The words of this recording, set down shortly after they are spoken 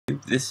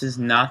This is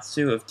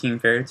Natsu of Team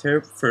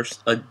Fairytale.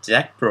 First, a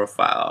deck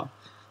profile.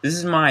 This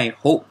is my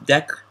Hope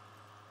deck,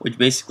 which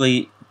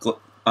basically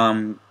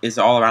is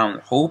all around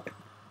Hope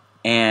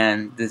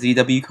and the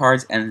ZW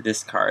cards and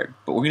this card.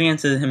 But we're going to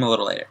get into him a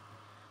little later.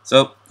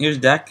 So, here's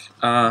the deck.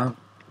 Start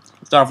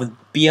off with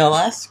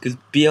BLS, because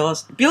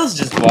BLS is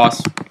just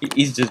boss.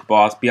 He's just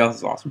boss. BLS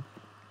is awesome.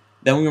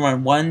 Then we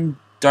run one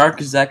Dark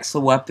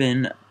Zexa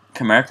Weapon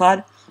Chimera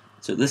Clad.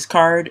 So this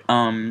card,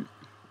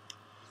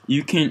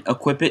 you can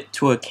equip it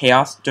to a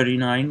Chaos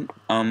 39,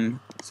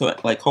 so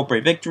like Hope Ray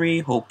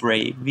Victory, Hope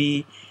Ray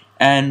V,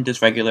 and just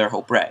regular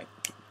Hope Ray.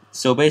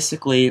 So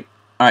basically,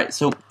 alright,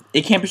 so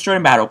it can't be destroyed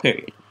in battle,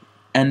 period.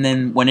 And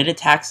then when it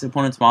attacks the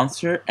opponent's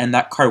monster, and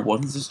that card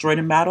wasn't destroyed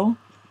in battle,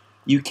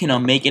 you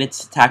can make it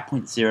its attack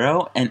point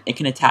 0, and it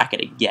can attack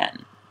it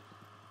again.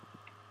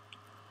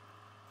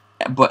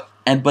 But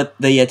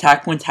the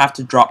attack points have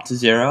to drop to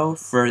 0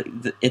 for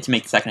it to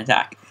make the second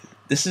attack.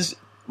 This is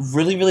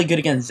really, really good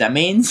against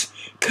Zemains,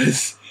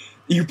 because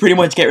you pretty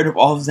much get rid of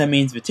all of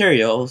Zemains'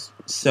 materials,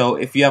 so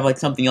if you have like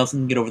something else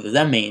and can get over the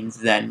Zemains,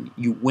 then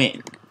you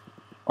win.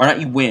 Or not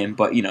you win,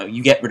 but you know,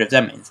 you get rid of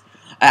Zemains.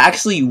 I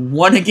actually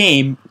won a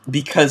game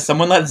because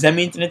someone let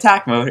Zemains in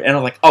attack mode, and I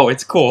was like, oh,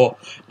 it's cool,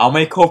 I'll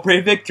make Hope Ray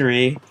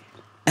Victory,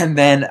 and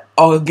then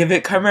I'll give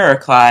it Chimera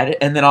Clad,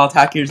 and then I'll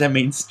attack your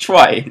Zemains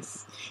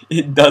twice.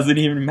 It doesn't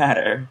even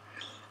matter.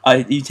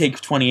 You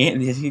take 28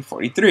 and you take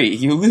 43,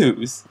 you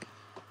lose.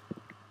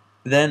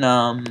 Then,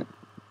 double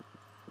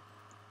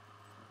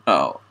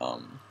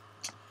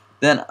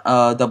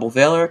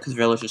Veiler, because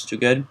Veiler's just too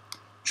good.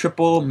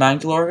 Triple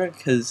Magdalor,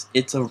 because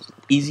it's a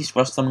easy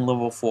special summon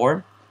level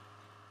 4.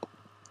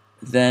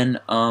 Then,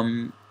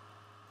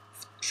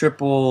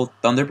 triple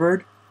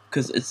Thunderbird,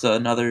 because it's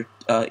another,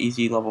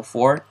 easy level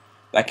 4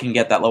 that can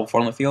get that level 4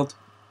 on the field.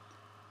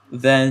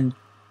 Then,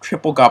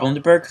 triple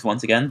Goblinderberg, because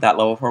once again, that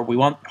level 4, we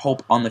want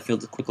Hope on the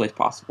field as quickly as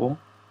possible.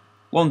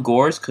 One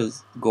Gores,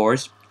 because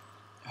Gores.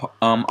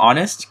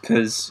 Honest,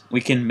 because we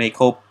can make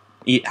Hope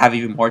have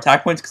even more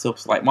attack points, because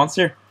Hope's a light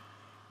monster.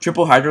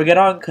 Triple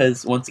Hydrogeddon,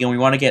 because once again we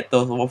want to get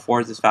those level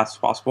 4s as fast as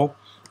possible.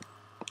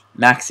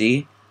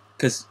 Maxi,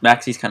 because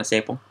Maxi's kind of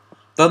staple.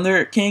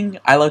 Thunder King,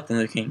 I like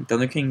Thunder King.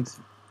 Thunder King's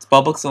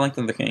spellbooks don't like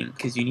Thunder King,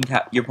 because you need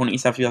your opponent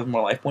needs to have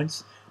more life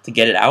points to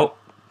get it out,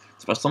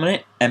 special summon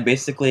it, and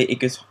basically it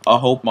gives a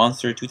Hope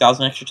monster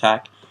 2,000 extra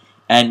attack,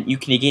 and you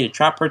can negate a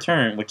trap per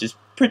turn, which is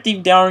pretty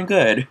darn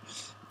good.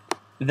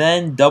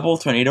 Then double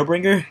Tornado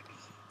Bringer,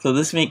 so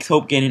this makes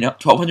Hope gaining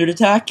up 1200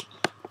 attack,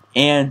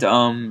 and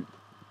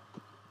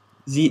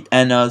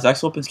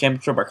Zexa weapons can't be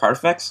destroyed by card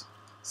effects,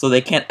 so they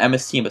can't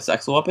MST a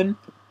Zexa weapon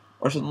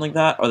or something like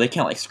that, or they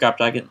can't like Scrap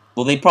Dragon.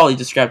 Well, they probably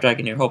just Scrap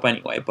Dragon your Hope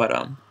anyway, but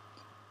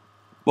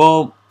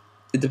well,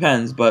 it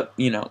depends. But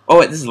you know, oh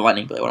wait, this is a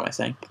Lightning Blade. What am I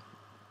saying?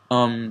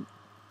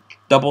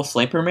 Double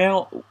Sniper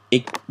Mail.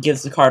 It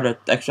gives the card an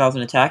extra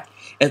 1,000 attack.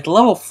 It's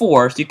level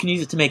 4, so you can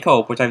use it to make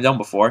Hope, which I've done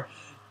before.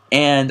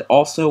 And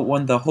also,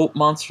 when the Hope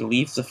monster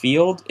leaves the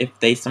field, if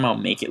they somehow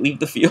make it leave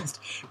the field,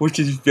 which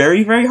is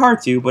very, very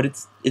hard to, but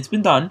it's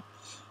been done,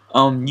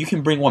 you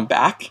can bring one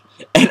back,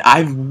 and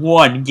I've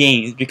won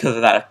games because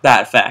of that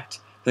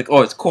effect. Like,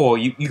 oh, it's cool,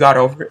 you got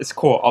over it, it's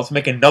cool, I'll just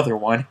make another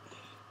one.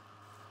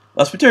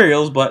 Less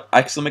materials, but I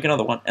can still make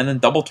another one. And then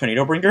double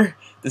Tornado Bringer.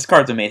 This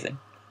card's amazing.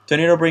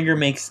 Tornado Bringer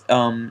makes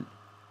Hope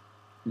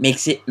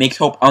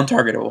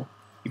untargetable.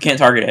 You can't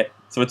target it,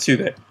 so it's too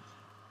good.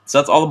 So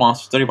that's all the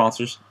monsters, 30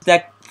 monsters.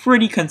 Deck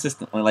pretty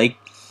consistently. Like,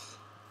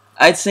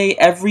 I'd say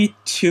every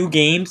 2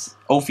 games,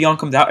 Ophion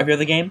comes out every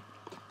other game.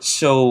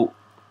 So,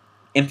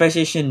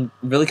 Infestation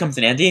really comes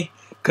in handy,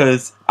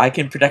 because I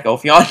can protect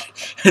Ophion,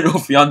 and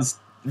Ophion's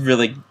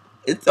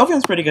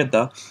pretty good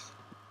though.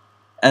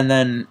 And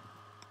then,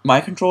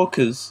 Mind Control,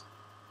 because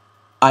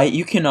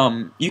you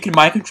can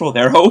Mind Control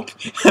their Hope,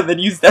 and then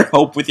use their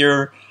Hope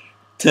and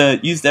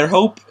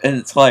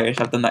it's hilarious.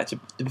 I've done that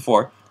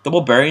before.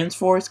 Double Barion's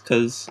Force,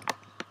 because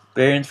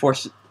Barion's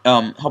Force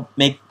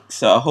makes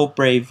Hope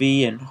Ray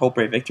V and Hope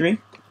Ray Victory.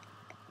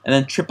 And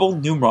then triple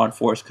Numeron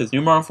Force, because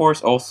Numeron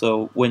Force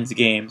also wins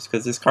games,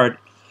 because this card,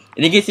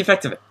 it negates the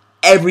effect of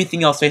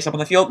everything else face up on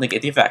the field,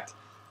 negate the effect.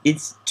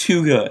 It's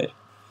too good.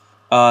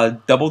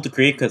 Double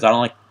Decree, because I don't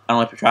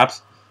like the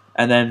traps.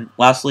 And then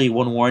lastly,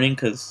 one Warning,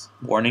 because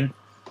Warning.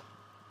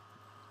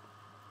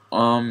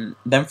 Then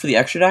for the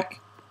extra deck,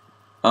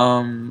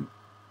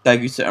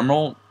 Daigusa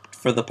Emerald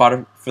for the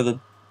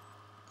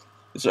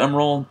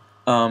Emerald,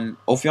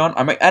 Ophion.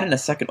 I might add in a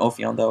second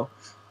Ophion though,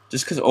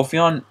 just because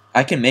Ophion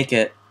I can make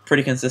it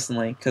pretty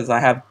consistently because I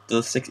have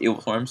the 6 Evil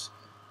Forms.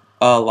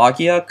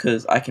 Logia,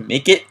 because I can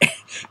make it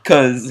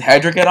because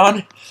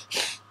Hydrogeddon.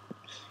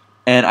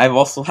 And I've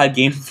also had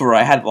games where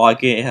I had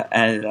Logia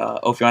and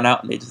Ophion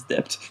out and they just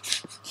dipped.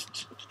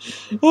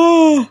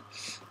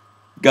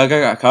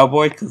 Gaga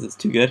Cowboy because it's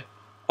too good.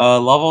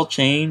 Level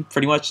Chain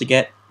pretty much to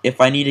get if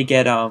I need to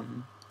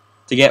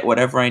get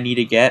whatever I need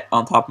to get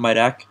on top of my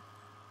deck.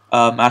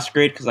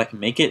 Masquerade, because I can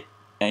make it,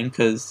 and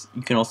because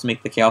you can also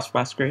make the Chaos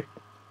Masquerade,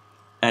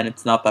 and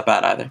it's not that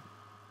bad either.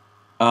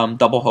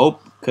 Double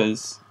Hope,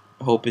 because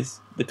Hope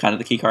is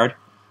the key card.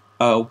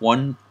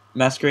 one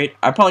Masquerade.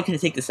 I'm probably gonna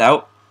take this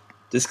out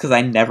just because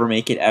I never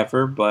make it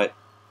ever. But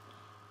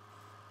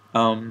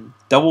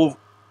double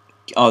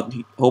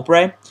Hope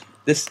Ray.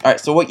 This alright.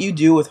 So what you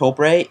do with Hope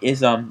Ray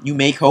is you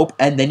make Hope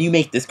and then you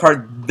make this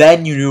card.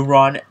 Then you new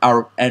run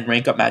and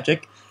rank up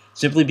Magic,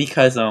 simply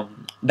because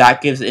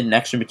that gives it an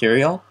extra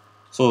material.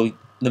 So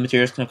the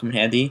materials can come in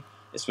handy,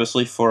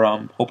 especially for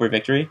Hope Ray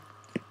Victory.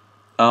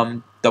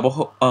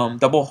 Double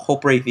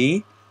Hope Ray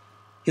V.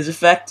 His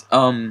effect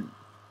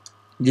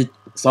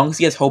as long as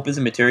he has Hope as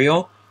a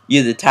material,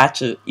 you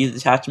detach a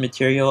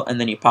material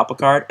and then you pop a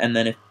card, and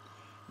then if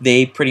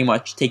they pretty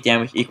much take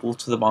damage equal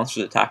to the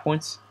monster's attack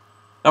points.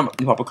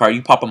 You pop a card,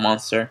 you pop a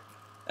monster,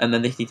 and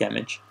then they take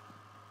damage.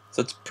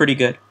 So it's pretty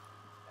good.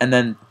 And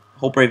then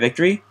Hope Ray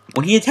Victory,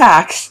 when he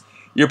attacks,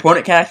 your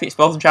opponent can activate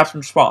spells and traps in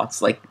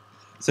response. Like,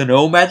 so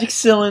no Magic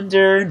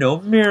Cylinder,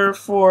 no Mirror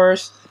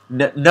Force,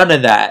 none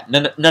of that,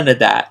 none of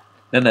that.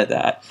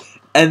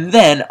 And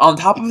then on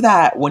top of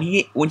that, when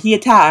he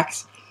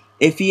attacks,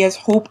 if he has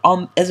Hope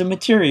as a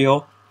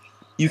material,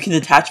 you can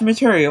attach a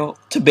material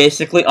to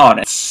basically on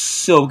it. It's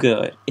so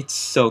good. It's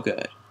so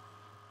good.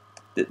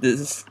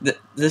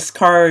 This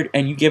card,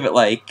 and you give it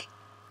like,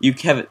 you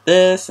give it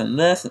this and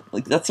this,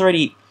 like that's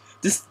already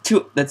that's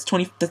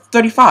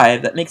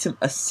 35. That makes him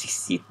a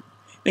 60.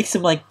 Makes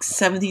him like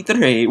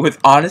 73 with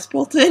Honest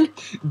built in.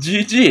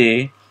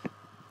 GG.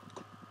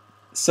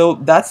 So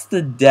that's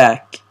the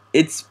deck.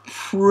 It's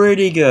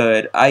pretty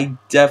good. I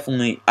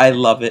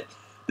love it.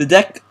 The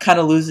deck kind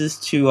of loses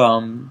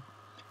to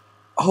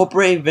Hope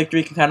Ray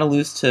Victory can kind of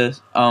lose to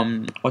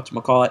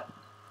whatchamacallit.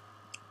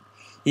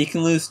 He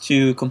can lose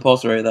to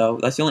Compulsory though.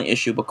 That's the only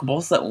issue. But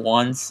Compulsor's at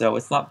 1, so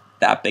it's not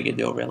that big a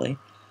deal really.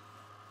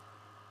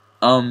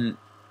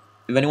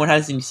 If anyone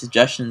has any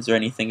suggestions or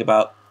anything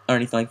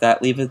like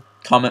that, leave a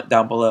comment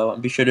down below,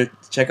 and be sure to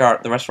check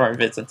out the rest of our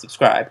vids and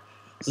subscribe.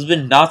 This has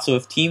been Natsu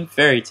of Team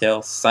Fairy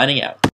Tale signing out.